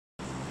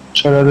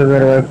चलो तो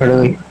मेरे भाई खड़े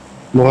हुई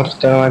बहुत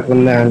खतरनाक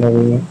बंदे हैं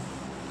लोगों में।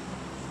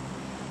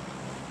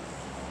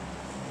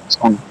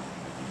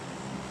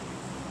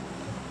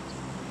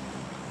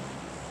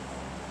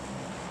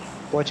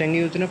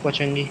 पहुंचेंगी उतने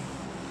पहुंचेंगी।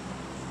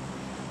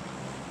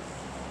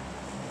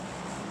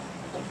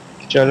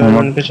 चलो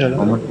मोमोज रन पे चलो।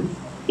 मोमोज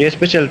ये इस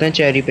पे चलते हैं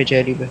चेरी पे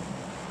चेरी पे।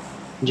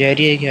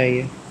 जेरी है क्या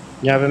ये?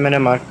 जहाँ पे मैंने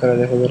मार्क करा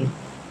देखो जरा।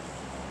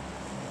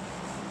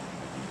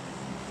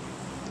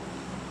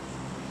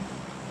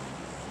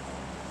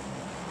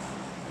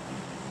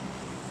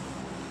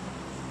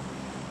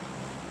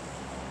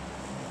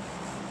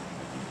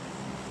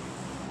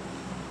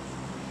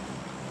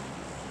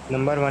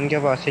 नंबर 1 के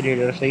पास से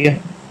लीडर सही है।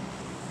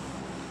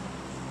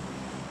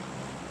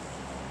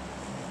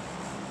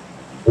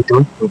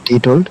 he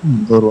told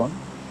number one।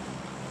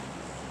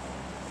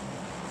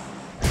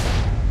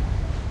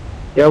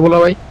 क्या बोला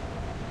भाई?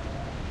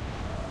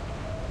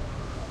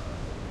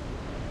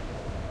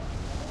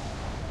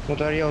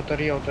 उतरिया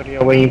उतरिया उतरिया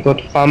वहीं पे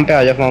फार्म पे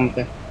आ जा फार्म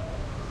पे।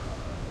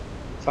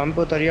 फार्म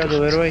पे उतरिया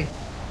जुबेर भाई।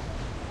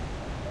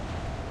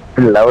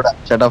 Loud,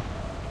 shut up।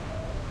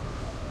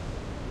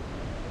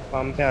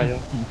 फार्म पे आ जाओ।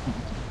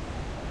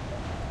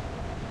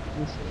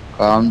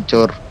 काम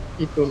चोर।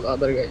 He told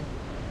other guy।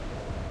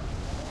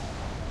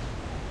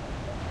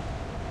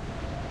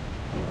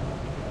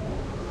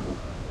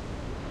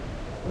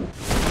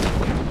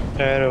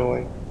 खैर हो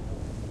भाई।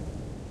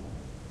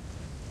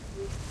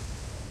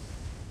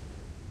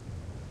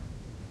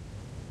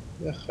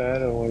 ये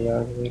खैर हो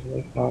यार जुबेर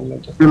भाई फार्म में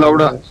तो काम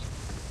लाउडा। है।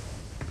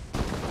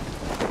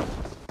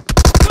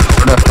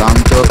 थोड़ा काम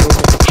चोर।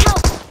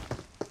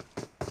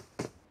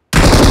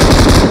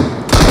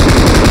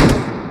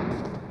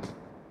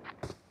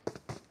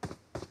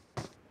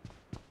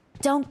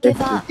 Don't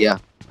give up. क्या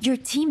Your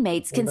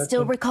teammates can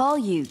still recall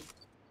you.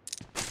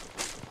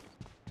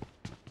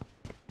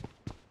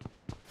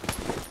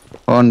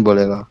 कौन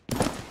बोलेगा?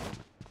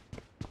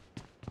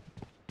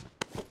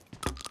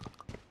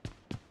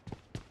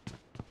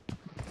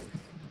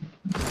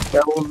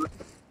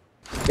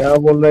 क्या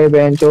बोल रहे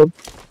बेंचो?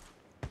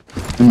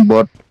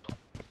 बहुत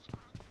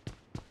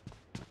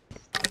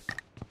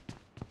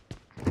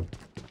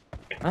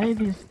Why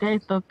this guy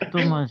talk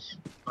too much?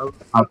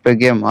 आप पे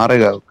गेम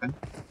मारेगा ओके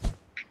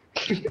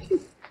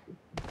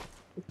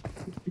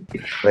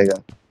मारेगा।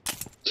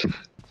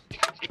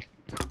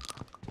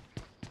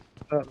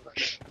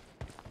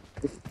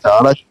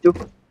 साला चुप।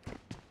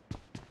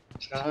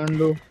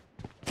 चांडू।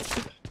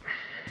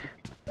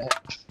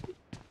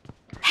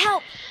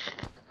 Help!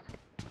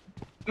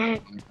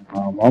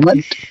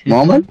 Moment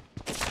moment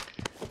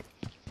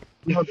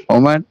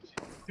moment.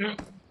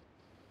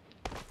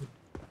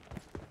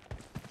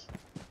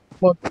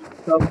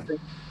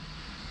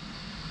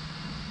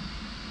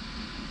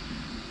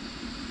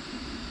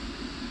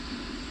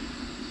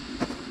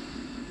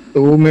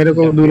 तू मेरे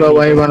को जब भी दूल्हा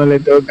भाई नीचे बना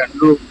लेते हो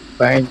गंडू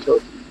बेंचो।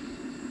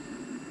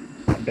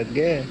 डग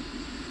गए।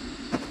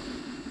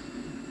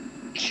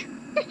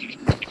 मैं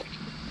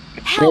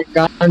Help!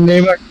 कान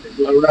नहीं but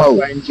लाउडा how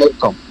बेंचो।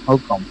 Come how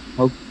come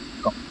how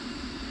come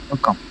how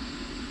come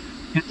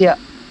क्या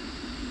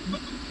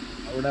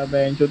लाउडा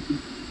बेंचो तू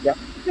क्या?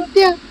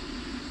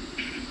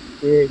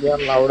 ये क्या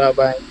लाउडा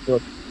बेंचो?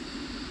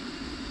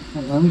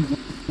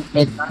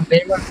 मैं कान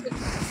नहीं but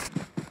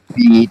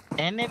beat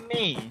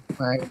Enemy.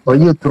 or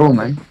you throw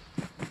man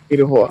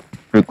फिर हुआ।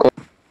 recall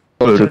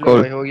चलो recall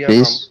भाई हो गया काम।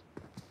 please।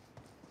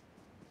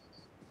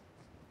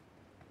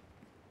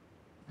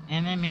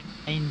 Enemy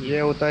behind ये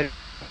you. उतर।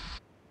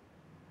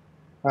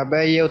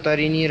 अबे ये उतर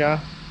ही नहीं रहा।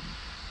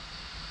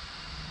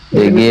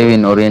 they gave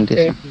in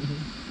orientation।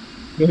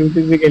 मेरे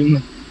से खेलना।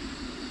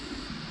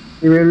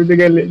 मेरे से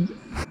खेलना।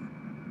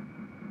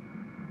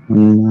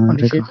 मारेगा।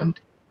 अनिकेतन।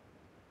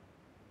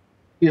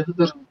 ये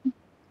तो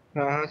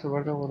हाँ हाँ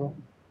सुबह का बोलो।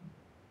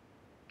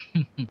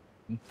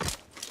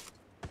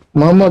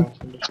 Mohammad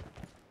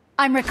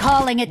I'm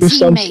recalling a do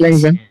some slang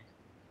teammate. man।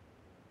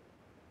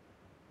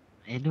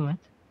 I do what?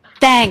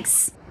 Thanks.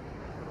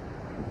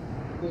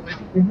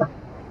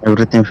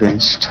 everything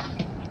finished।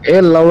 A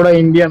लाउडा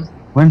Indian.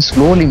 man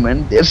slowly man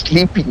they're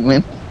sleeping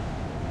man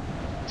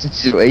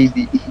it's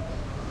easy।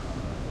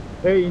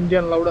 A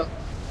Indian लाउडा।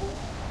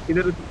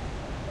 इधर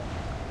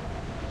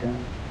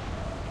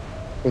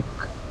pick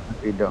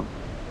freedom।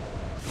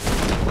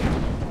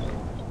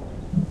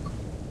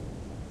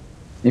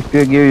 if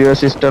you give your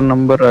sister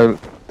number I'll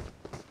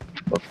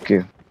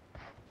okay।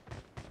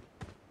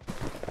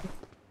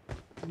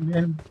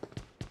 Indian.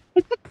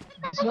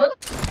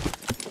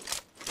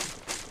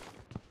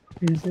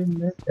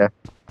 yeah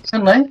Sir,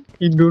 right?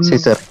 You don't know.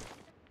 sister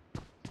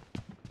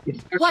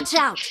Watch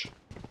out!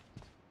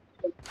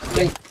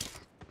 hey,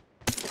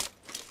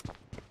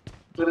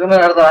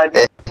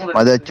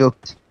 mother choke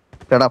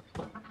shut up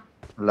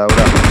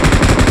louder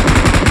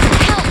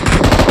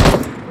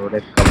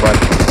louder kabat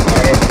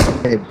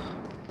hey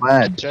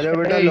mad चलो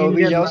बेटा Hey,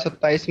 lobby Indian जाओ लाउडा।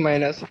 27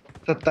 minus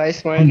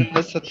 27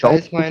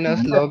 shop minus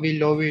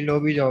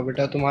lobby जाओ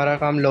बेटा तुम्हारा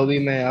काम lobby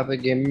में है यहाँ पे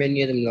गेम में नहीं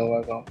है तुम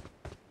लोगों का काम।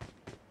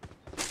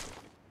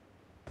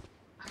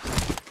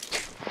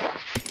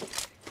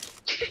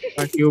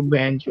 Fuck you,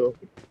 banjo.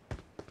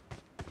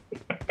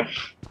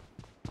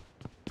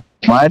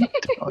 What?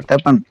 What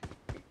happened?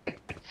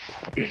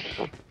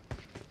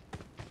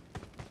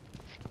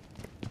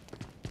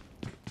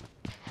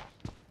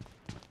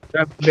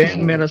 तेरा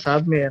बहन मेरा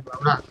साथ में है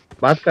लाउडा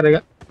बात करेगा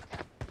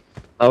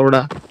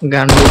लाउडा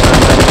गांडू का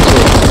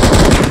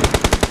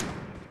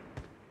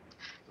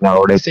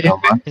Loud से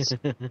Thomas.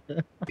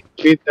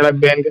 भी तेरा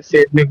बहन का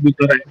सेट में भी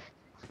तो रहा है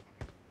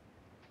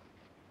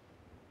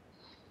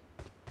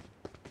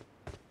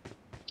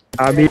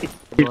अभी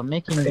We're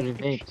making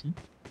rebates.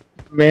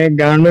 मैं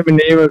गांड में भी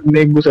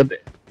नहीं घुसा थे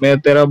मैं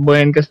तेरा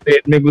बहन का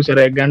सेट में घुस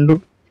रहा है गांडू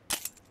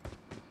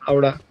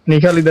लाउडा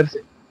निकल इधर से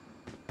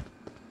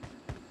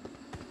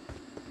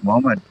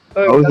Mohammed,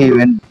 ओए how he गांडू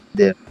went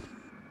there?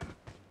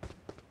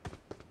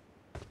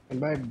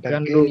 भाई डक के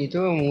गांडू नहीं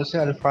तो मुंह से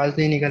अल्फाज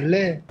नहीं निकल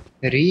ले।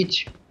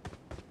 Reach.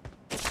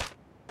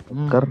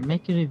 Kar.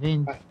 Make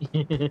revenge.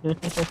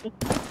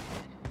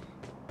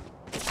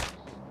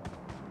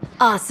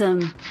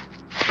 Awesome.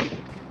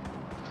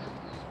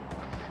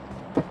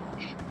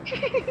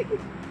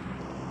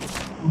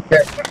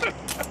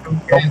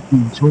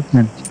 Shoot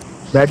man.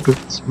 Bad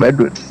words. Bad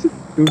words.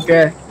 तू क्या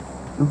है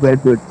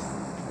Bad words.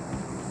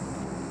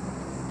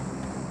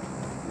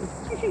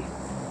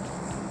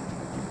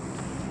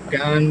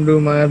 गांडू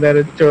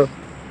मदर चो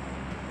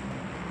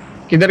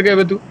किधर गए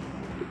बे तू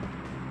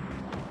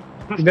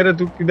किधर है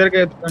तू किधर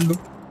गया तू गांडू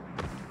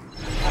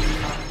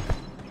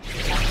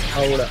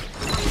लाउडा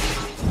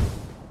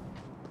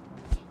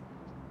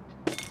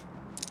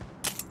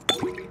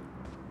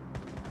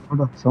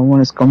Hold on,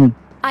 someone is coming.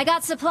 I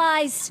got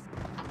supplies.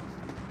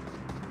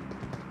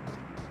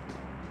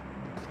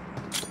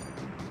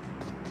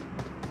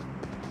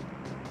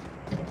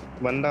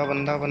 बंदा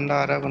बंदा बंदा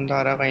आ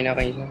रहा कहीं ना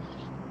कहीं से।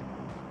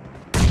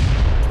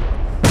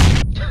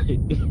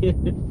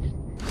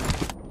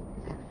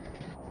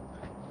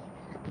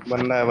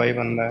 बंदा है भाई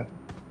बंदा है।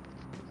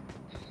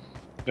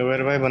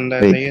 जोबेर भाई बंदा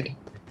है Hey, सही है।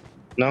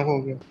 नॉक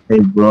हो गया।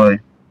 hey boy.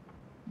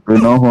 Do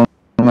you know who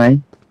am I?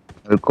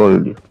 I'll call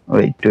you.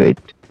 Wait,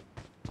 wait.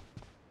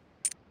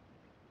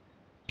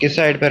 किस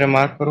साइड पे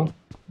रिमार्क करो।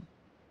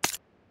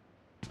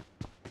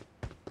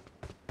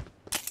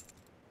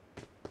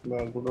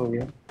 गुड हो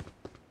गया।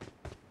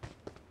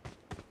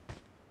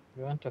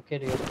 You want to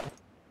kill your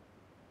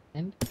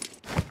friend?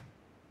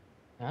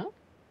 Huh?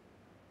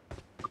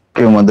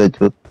 क्यों मदद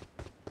चूत?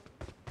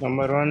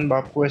 नंबर 1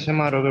 बाप को ऐसे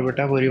मारोगे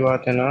बेटा बुरी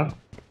बात है ना।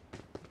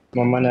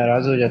 मम्मा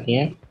नाराज हो जाती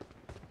हैं।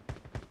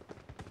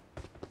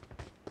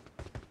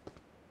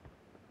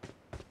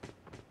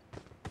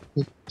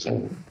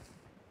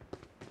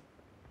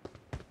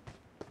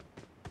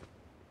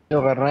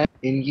 जो कर रहे हैं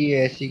इनकी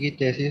ऐसी की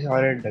तैसी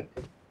सारे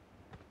डक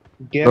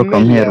गेम Bro, में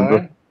come लिया here, bro.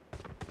 है।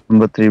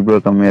 Number 3, bro,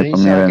 come here, कहीं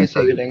come से here. आके I'm सीख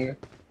sorry. लेंगे।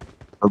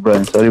 Oh, bro,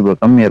 I'm sorry, bro.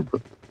 Come here,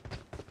 bro.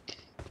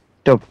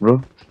 Stop, bro.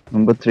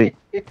 Number 3.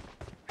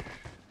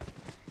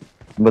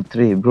 Number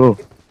 3, bro.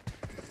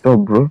 Stop,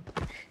 bro.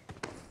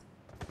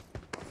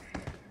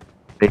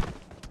 Hey,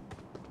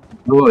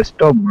 bro,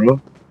 stop, bro.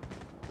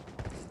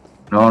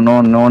 No,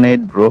 no, no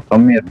need, bro.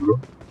 Come here, bro.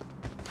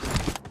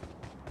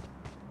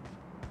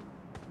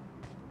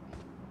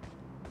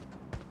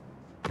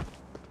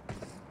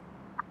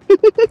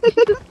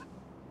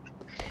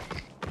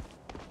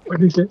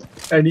 What is it?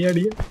 Idea.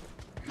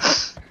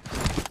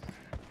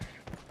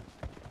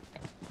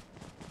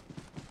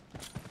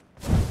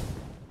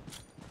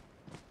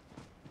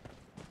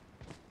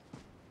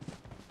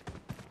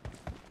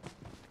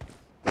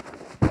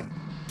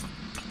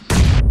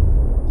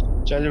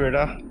 चल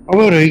बेटा अब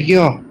रह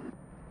गया।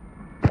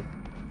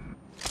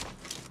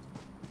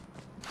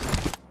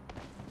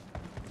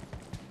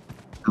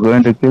 You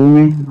going to kill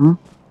me? Huh?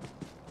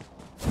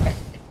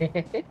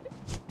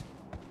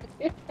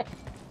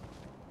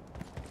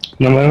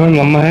 Number 1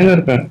 मम्मा है घर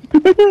पे।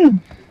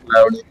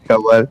 Loud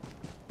cover.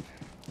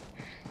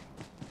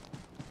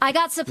 I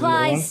got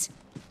supplies.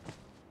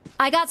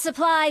 I got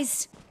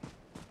supplies.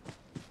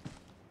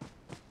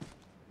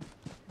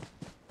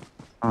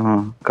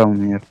 Come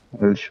here.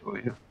 I'll show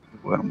you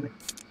who am I.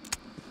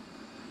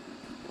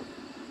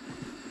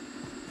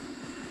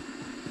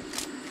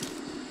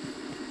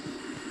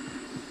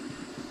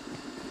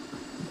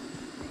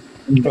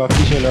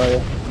 काफी चला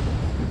आया।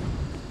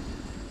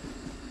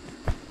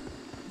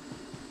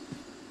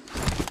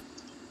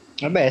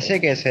 अब ऐसे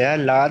कैसे यार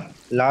लात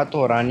लात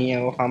हो रानी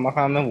है वो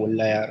खामा में बोल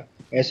रहा है यार।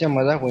 ऐसे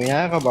मजाक हुई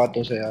ना का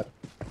बातों से यार।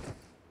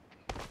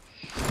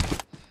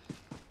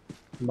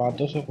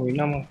 बातों से कोई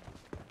ना मत।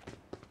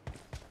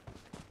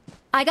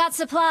 I got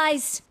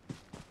supplies.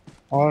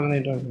 और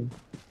नहीं तो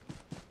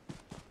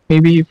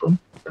Maybe from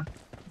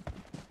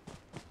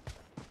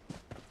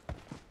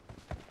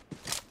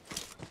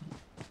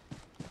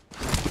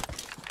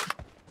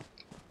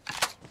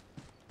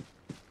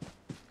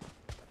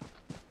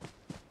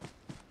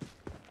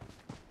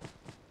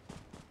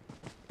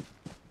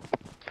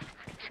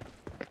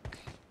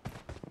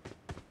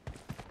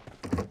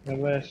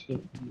बस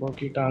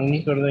बाकी टांग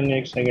नहीं कर देंगे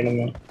एक सेकंड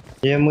में।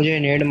 ये मुझे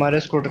नेड मारे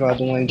इसको उठा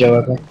दूंगा एक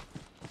जगह पे।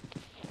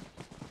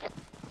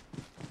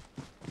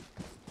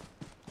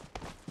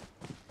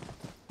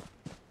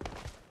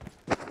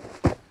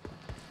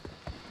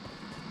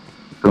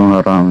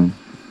 हरामी।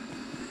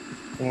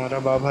 तुम्हारा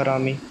बाप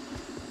हरामी।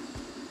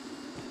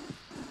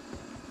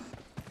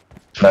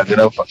 लग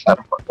रहा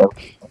फकर फकर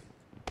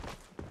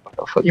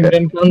फकर।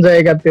 इमरान कौन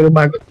जाएगा तेरे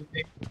भागो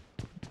तुझे?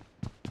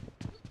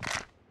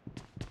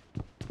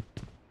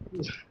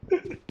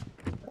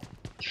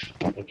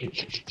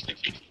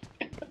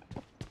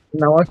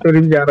 नवाज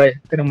शरीफ जा रहा है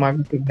तेरे माँ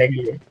को पीटने के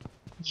लिए।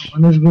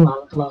 मनुष्य भी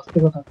रास्ते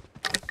बता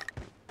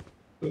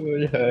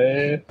ओए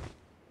हाय।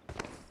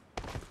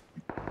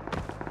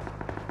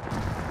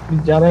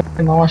 जा रहा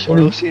है नवाज शरीफ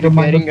पड़ोसी तेरे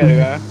माँ को रिपेयरिंग पीटने।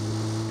 करेगा।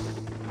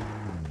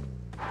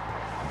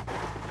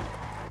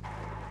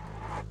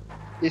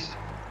 इस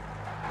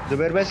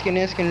जुबैर भाई स्किन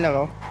है, स्किन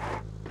लगाओ।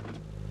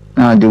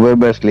 हाँ जुबैर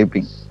भाई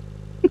स्लीपिंग।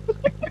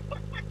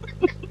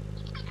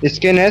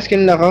 स्किन है, स्किन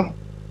लगाओ।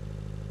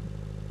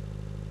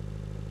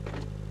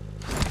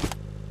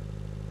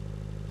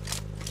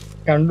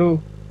 कांडू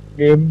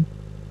गेम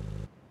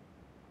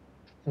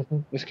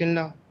स्किन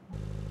लगाओ,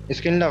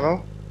 स्किन लगाओ।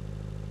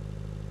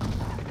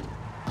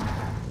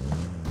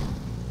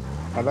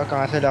 अबे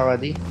कहाँ से लगा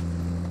दी?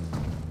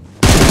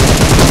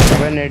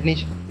 अबे नेट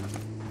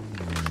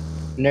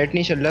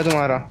नहीं चल रहा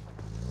तुम्हारा।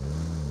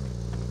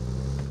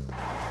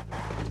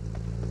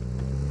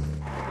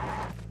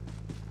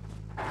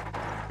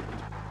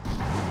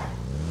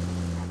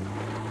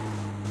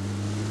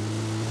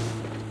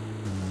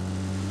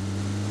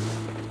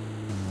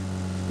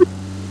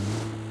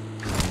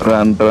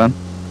 रन रन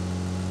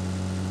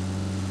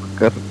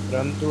कर।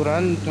 रन तू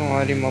रन,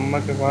 तुम्हारी मम्मा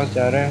के पास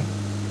जा रहे हैं।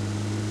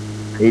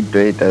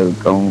 Wait I will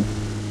come.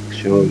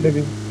 Sure.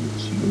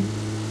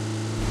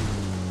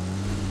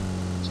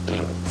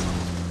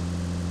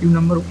 Team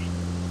number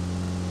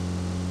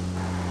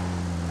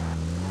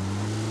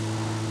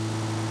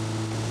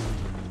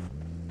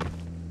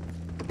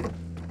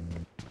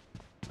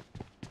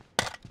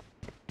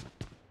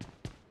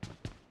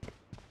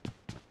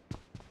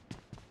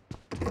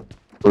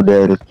Today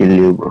I'll kill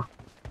you, bro.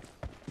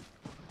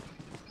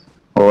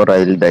 Or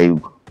I'll die,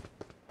 bro.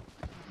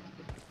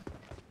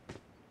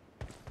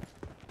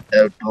 I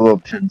have two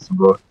options,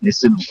 bro.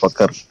 Listen,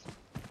 fucker.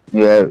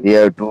 You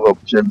have two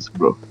options,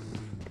 bro.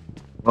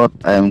 Or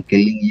I am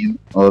killing you,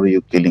 or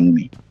you killing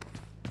me.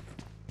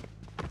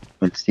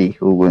 We'll see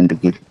who going to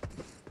kill.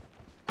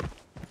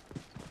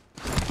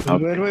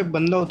 Zubair भाई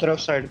बंदा उतरा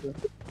उस side पे।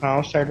 हाँ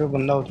उस side पे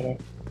बंदा उतरा।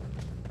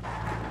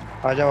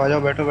 आ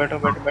जाओ बैठो बैठो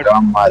बैठो बैठो।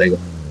 काम मारेगा।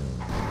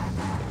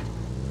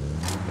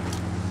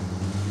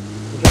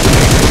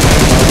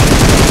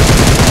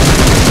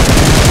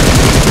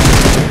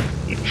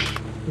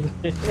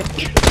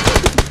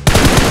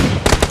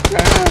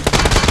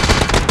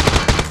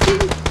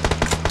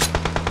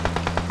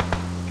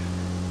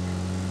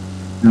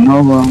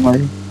 नो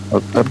भाई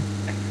अक्सर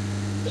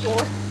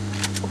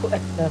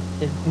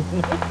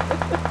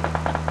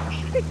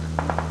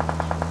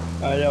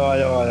आ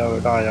जाओ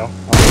बेटा आ जाओ।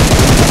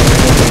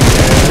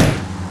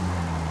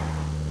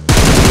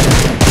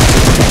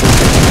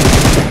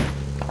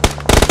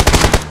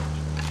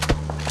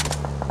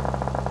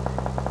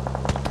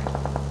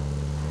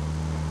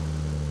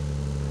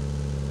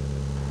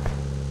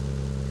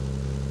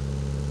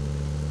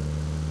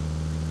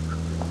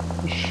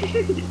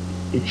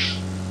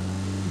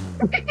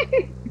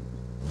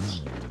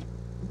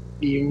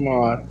 टीम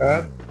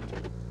मारकर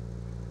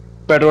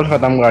पेट्रोल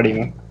खत्म गाड़ी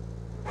में।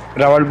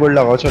 रावल बोर्ड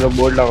लगाओ, चलो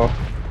बोर्ड लगाओ।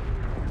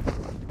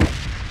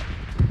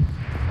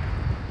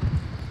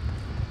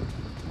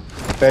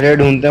 पहले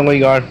ढूंढते हैं कोई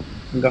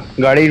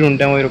गाड़ी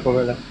ढूंढते हैं, कोई रुको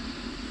पहले।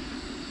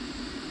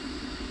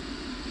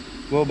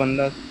 वो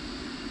बंदा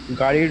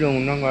गाड़ी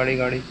ढूंढना, गाड़ी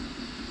गाड़ी।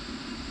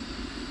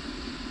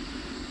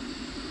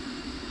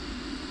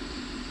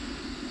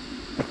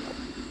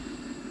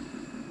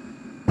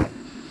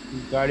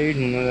 गाड़ी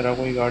ढूंढो जरा,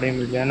 कोई गाड़ी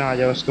मिल जाए ना, आ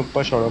जाओ उसके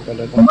ऊपर छोड़ो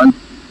पहले तो।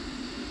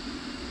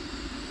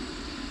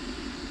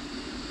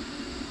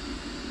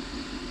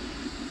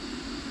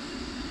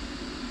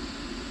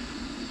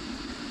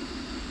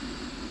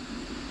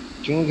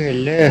 क्यों खेल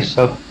ले,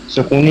 सब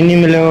सुकून ही नहीं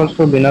मिलेगा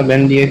उसको बिना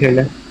बैन दिए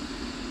खेले।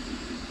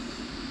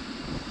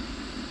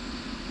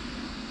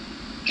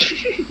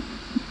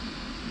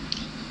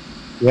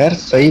 यार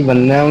सही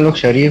बंदे हैं हम लोग,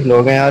 शरीफ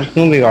लोग हैं यार,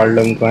 क्यों बिगाड़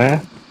लो उनको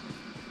है।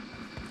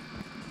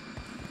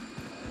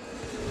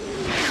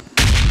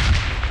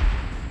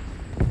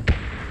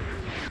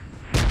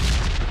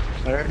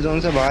 रेड जोन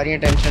से बाहर ही हैं,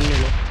 टेंशन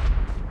नहीं लो।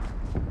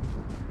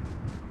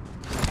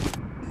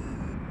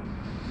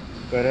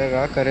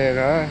 करेगा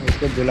करेगा,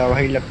 इसको बुलावा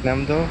ही लगता है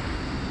हम तो।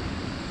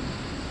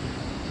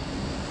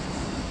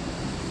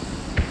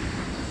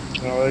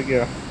 और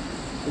क्या,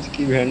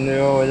 इसकी बहन ने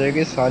वो वजह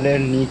कि साले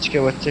नीच के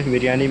बच्चे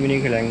बिरयानी भी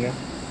नहीं खिलाएंगे।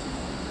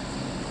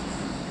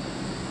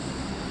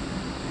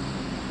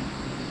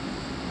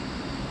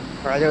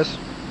 आ जाओ।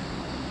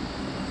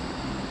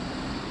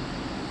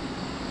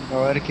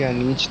 और क्या,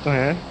 नीच तो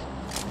है।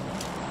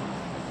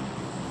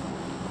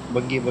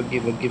 बग्गी बग्गी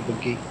बग्गी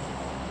बग्गी।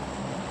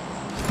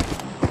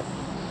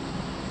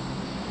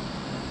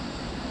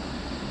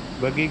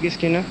 बग्गी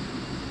किसकी ना?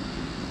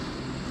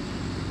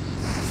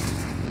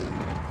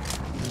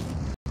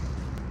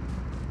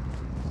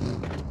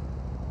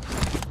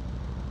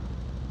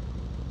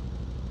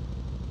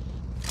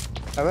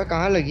 अबे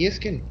कहाँ लगी है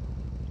skin?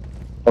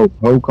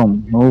 How come?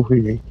 No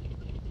way.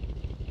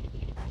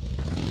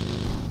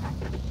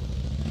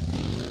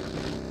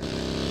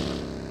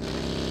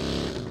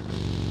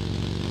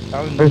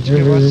 अब नीच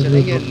के पास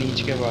चलेंगे,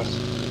 नीच के पास।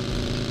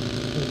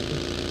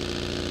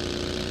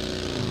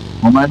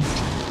 Moment.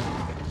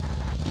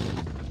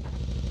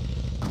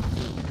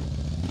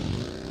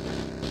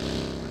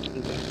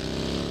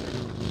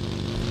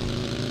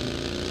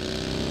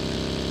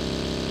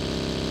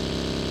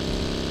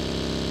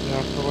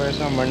 आपको को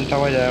ऐसा मंटा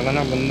हुआ जाएगा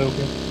ना बंदों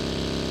के,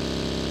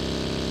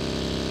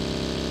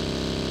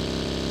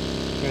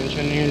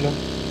 टेंशन नहीं लो।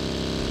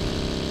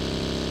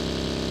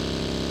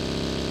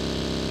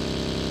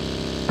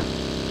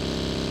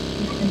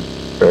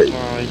 Right.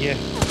 हाँ ये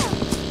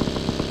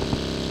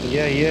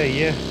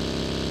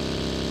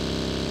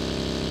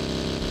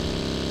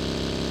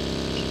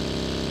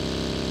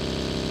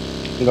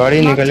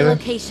गाड़ी Marked निकल a गई।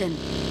 location.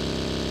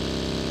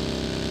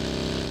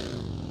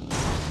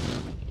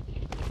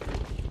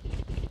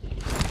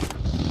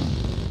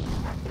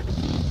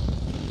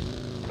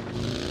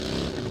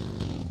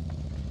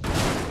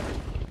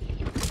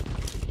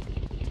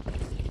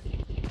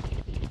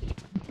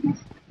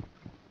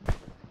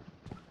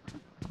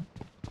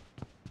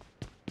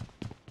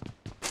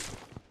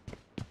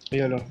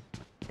 ये लो।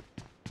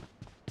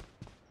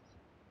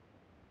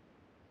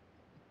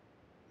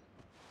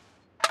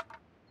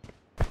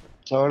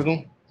 और दूं?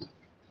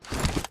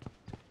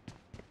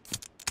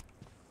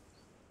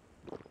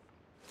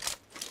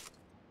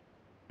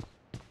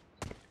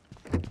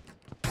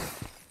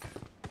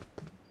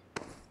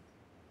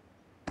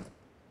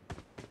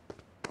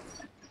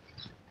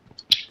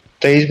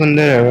 तेईस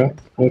बंदे रह गए,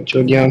 वो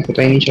चौदिया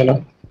पता ही नहीं चला।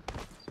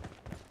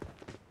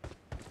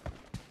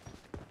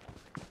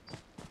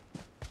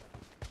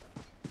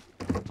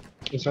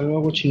 असल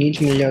में कुछ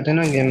नीच मिल जाते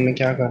ना गेम में,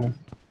 क्या करें।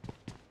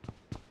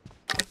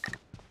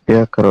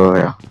 क्या करो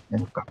यार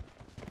इनका।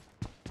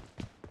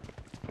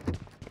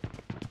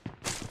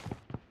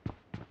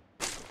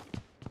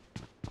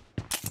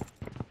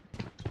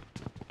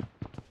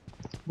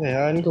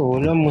 यार इनको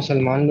बोलो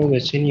मुसलमान लोग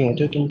ऐसे नहीं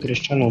होते, तुम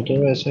क्रिश्चियन होते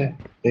हो ऐसे।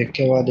 एक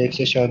के बाद एक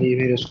से शादी,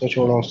 फिर उसको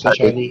छोड़ा, उससे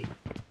अरे शादी।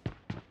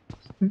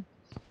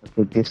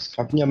 दिस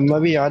अपनी अम्मा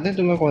भी याद है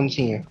तुम्हें कौन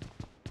सी है?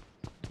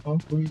 हाँ,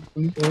 कोई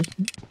पड़ोस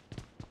नहीं।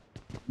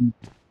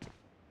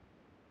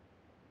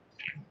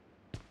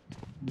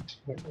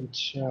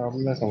 अच्छा अब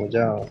मैं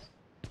समझा,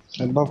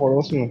 अब्बा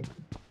पड़ोस में।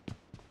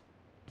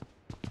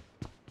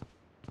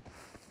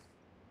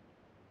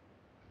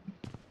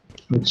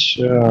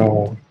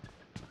 अच्छा।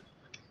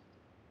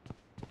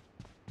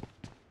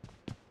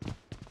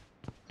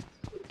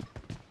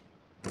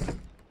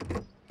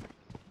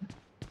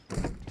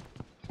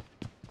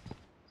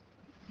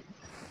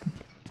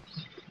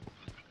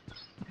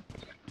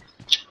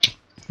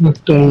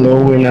 तुम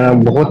लोग ना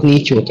बहुत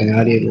नीच होते हैं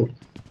यार ये लोग।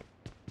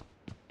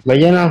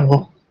 भैया ना हो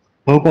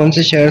कौन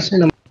से शहर से?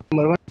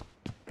 Number one,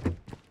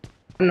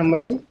 number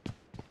two.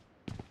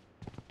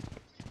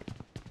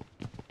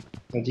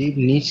 अजीब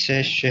नीच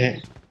से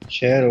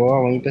शहर हुआ,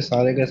 वहीं पे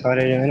सारे के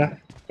सारे जो है ना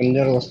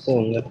कंजर बसते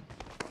होंगे।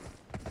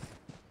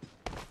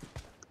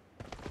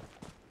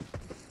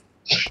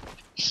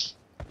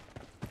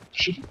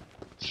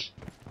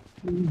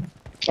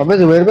 अबे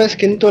जुबैर भाई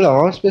स्किन तो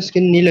लगाओ, उस पे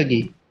स्किन नहीं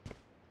लगी।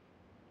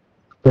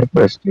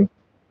 प्रेस्टी।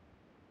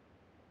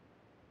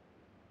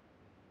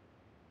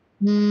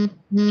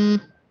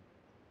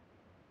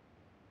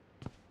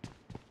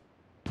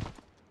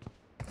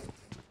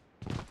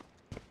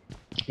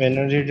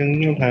 एनर्जी ड्रिंक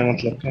नहीं उठाया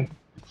मतलब क्या?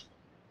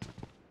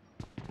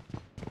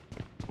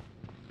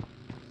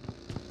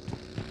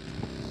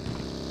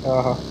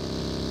 हाँ हाँ,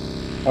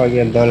 आ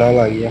गया दलाल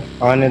आ गया।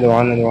 आने दो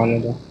आने दो आने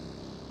दो।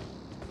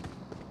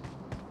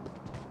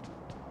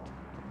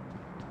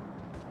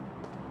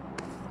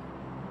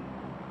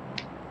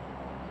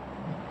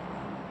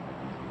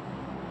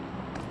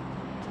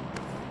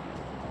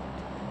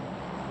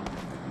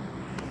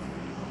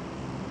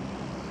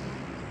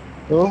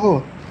 ओहो,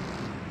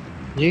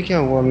 ये क्या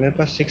हुआ? मेरे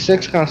पास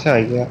 6x कहाँ से आ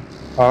गया?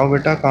 आओ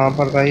बेटा, कहाँ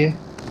पर था ये?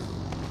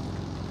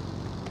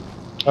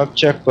 अब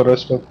चेक करो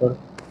इसके ऊपर।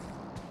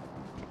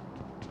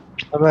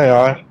 अबे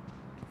यार,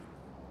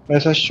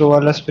 ऐसा शो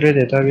वाला स्प्रे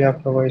देता भी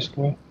आपका भाई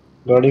इसको,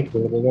 गाड़ी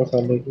फोड़ देगा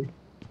साले की।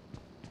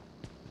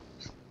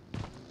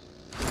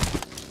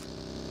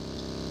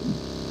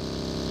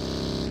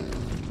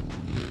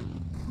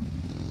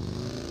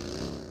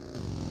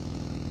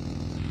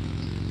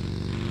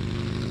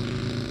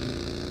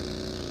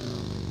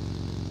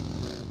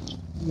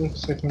 एक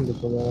सेकंड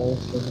रुको जरा, एक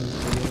सेकंड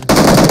रुको।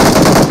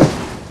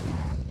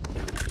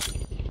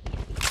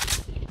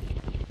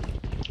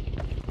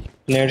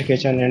 नेट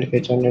खींचा नेट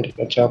खींचा नेट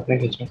खींचा, आपने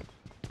खींचा।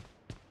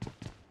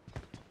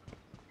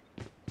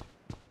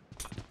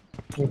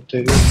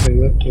 उठते गए उठते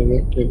गए उठते गए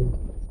उठते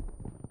गए।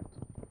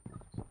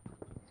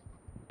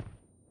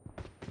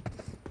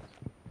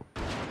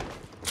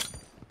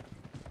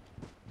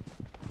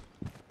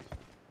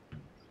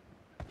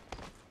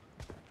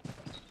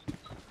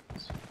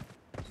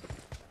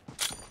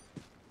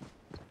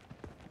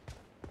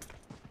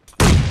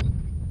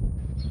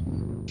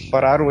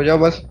 फरार हो जाओ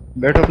बस।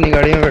 बैठो अपनी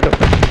गाड़ी में बैठो।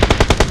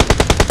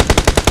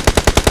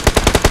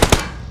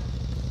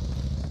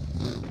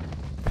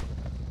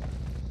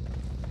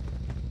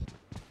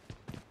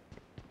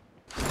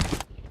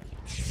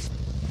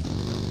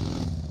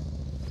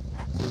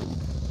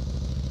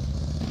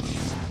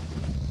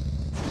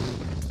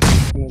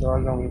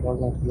 निकाल रहा हूँ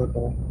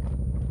बैठो।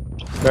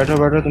 बैठो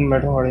बैठो तुम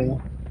बैठो गाड़ी में।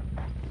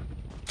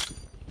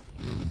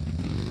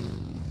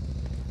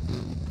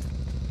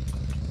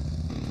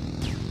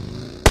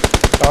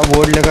 आओ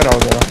बोर्ड लेकर आओ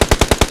जरा।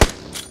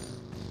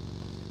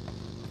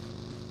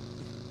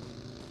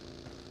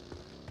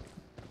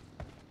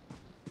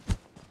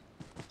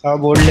 आओ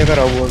बोर्ड लेकर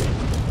आओ board.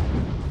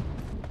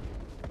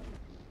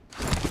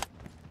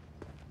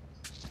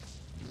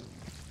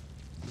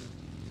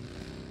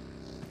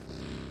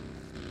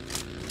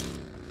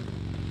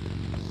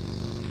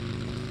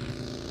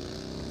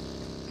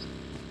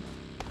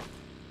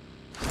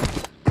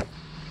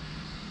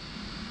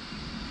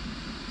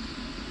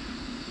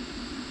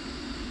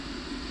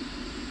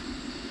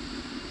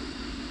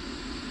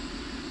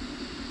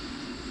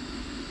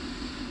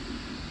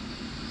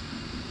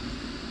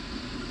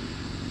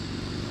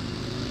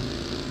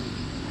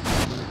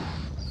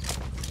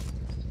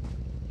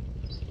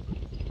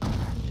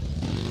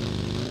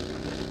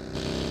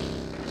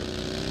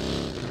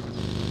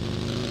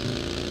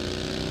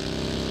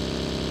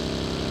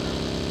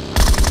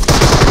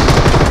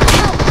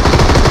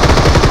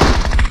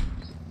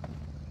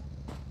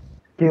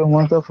 You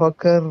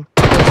motherfucker.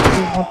 Fuck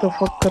you,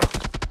 motherfucker.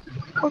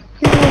 Fuck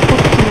you,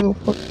 fuck you,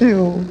 fuck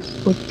you,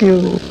 fuck you,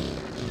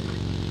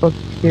 fuck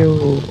you.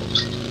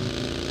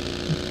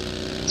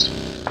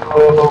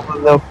 Oh,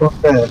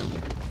 motherfucker.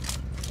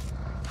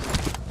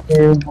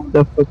 You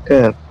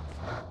motherfucker.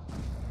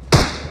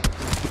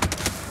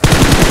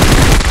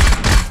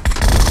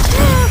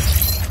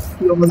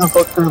 You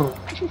motherfucker.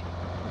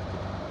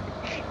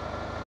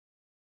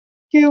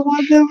 You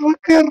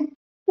motherfucker.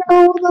 You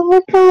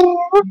motherfucker.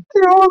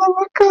 You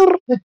motherfucker.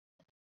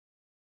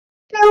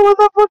 You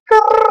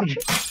motherfucker.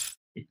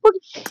 Fuck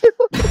you.